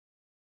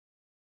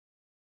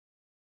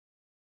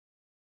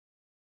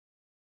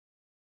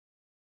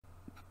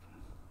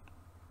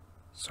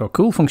So a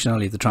cool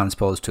functionality of the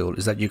Transpose tool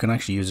is that you can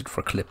actually use it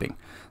for clipping.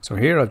 So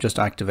here I've just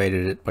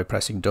activated it by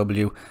pressing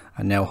W,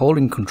 and now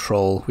holding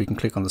Control we can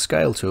click on the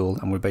scale tool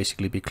and we'll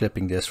basically be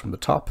clipping this from the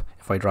top.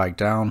 If I drag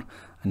down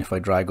and if I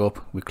drag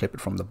up, we clip it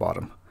from the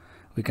bottom.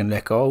 We can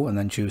let go and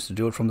then choose to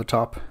do it from the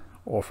top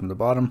or from the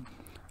bottom,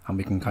 and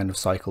we can kind of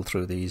cycle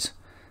through these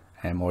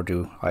or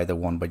do either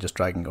one by just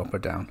dragging up or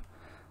down.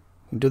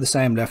 We can do the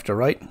same left or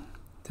right.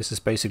 This is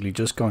basically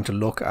just going to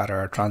look at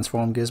our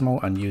transform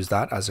gizmo and use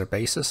that as our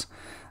basis.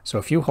 So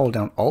if you hold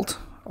down Alt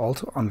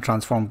on the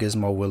transform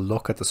gizmo will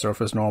look at the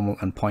surface normal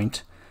and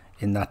point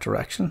in that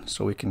direction,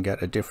 so we can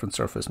get a different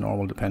surface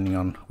normal depending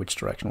on which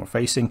direction we're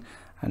facing.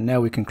 And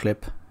now we can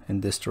clip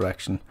in this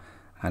direction,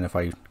 and if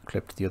I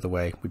clipped the other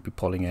way we'd be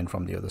pulling in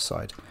from the other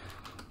side.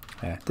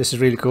 This is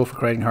really cool for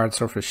creating hard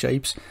surface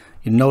shapes.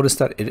 You notice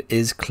that it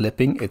is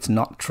clipping, it's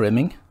not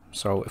trimming.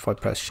 So if I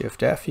press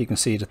Shift F, you can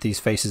see that these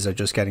faces are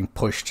just getting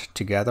pushed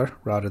together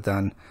rather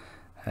than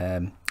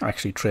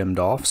actually trimmed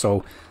off.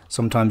 So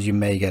sometimes you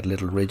may get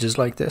little ridges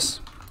like this.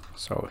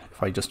 So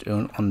if I just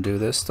undo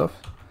this stuff,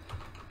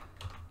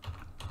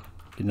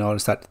 you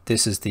notice that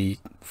this is the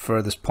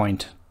furthest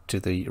point to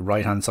the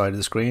right hand side of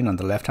the screen and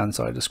the left hand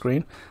side of the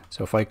screen.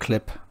 So if I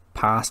clip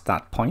past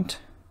that point,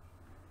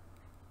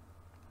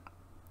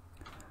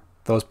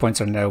 those points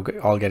are now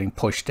all getting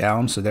pushed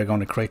down, so they're going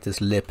to create this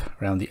lip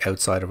around the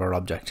outside of our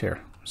object here.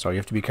 So you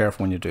have to be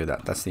careful when you do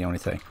that. That's the only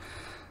thing.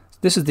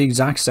 This is the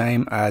exact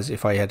same as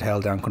if I had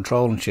held down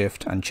Control and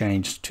Shift and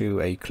changed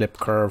to a clip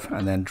curve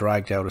and then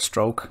dragged out a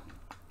stroke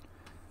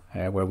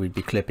where we'd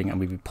be clipping and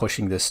we'd be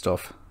pushing this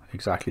stuff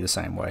exactly the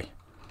same way.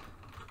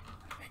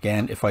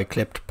 Again, if I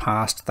clipped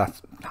past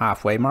that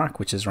halfway mark,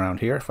 which is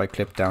around here, if I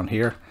clip down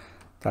here,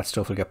 that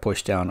stuff will get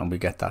pushed down and we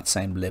get that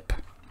same lip.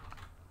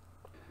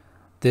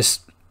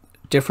 This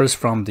differs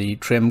from the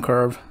trim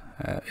curve.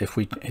 If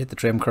we hit the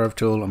trim curve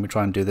tool and we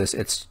try and do this,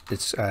 it's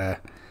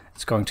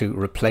going to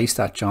replace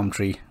that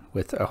geometry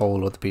with a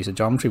whole other piece of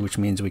geometry, which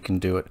means we can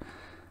do it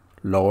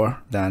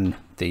lower than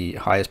the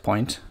highest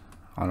point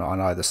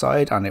on either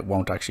side, and it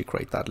won't actually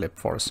create that lip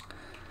for us.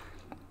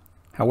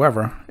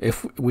 However,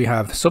 if we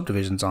have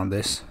subdivisions on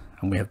this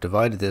and we have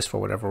divided this for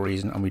whatever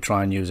reason and we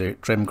try and use a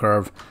trim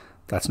curve,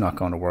 that's not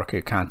going to work.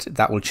 It can't.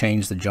 That will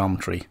change the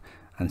geometry.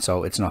 And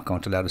so it's not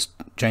going to let us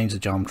change the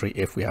geometry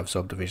if we have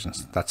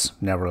subdivisions. That's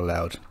never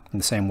allowed. In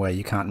the same way,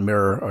 you can't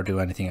mirror or do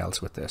anything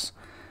else with this.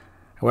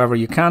 However,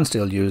 you can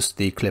still use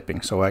the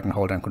clipping. So I can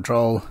hold down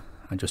Control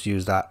and just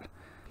use that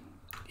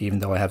even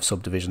though I have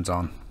subdivisions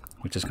on,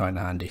 which is kind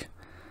of handy.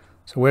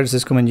 So where does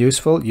this come in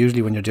useful?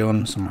 Usually when you're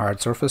doing some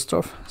hard surface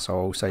stuff.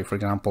 So say for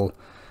example,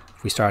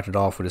 if we started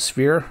off with a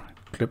sphere,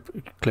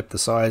 clip the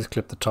sides,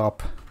 clip the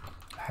top,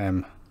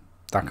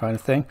 that kind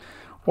of thing.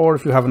 Or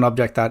if you have an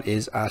object that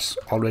is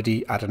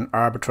already at an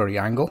arbitrary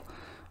angle,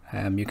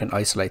 you can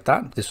isolate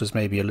that. This was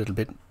maybe a little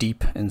bit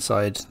deep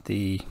inside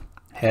the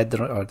head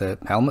or the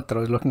helmet that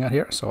I was looking at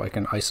here, so I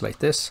can isolate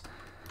this.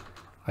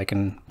 I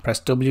can press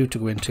W to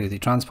go into the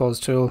Transpose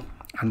tool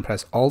and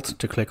press Alt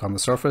to click on the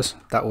surface.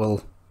 That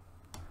will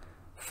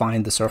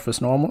find the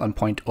surface normal and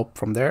point up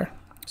from there.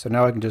 So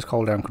now I can just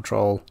hold down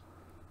Control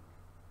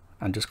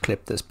and just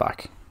clip this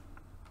back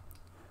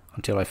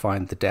until I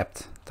find the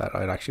depth that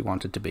I'd actually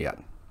want it to be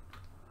at.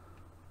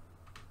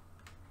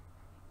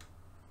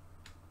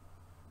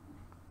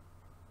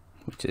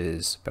 Which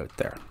is about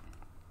there.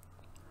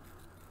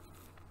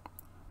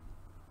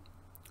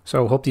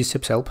 So hope these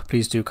tips help.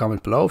 Please do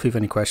comment below if you have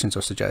any questions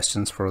or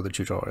suggestions for other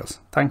tutorials.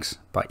 Thanks,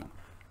 bye.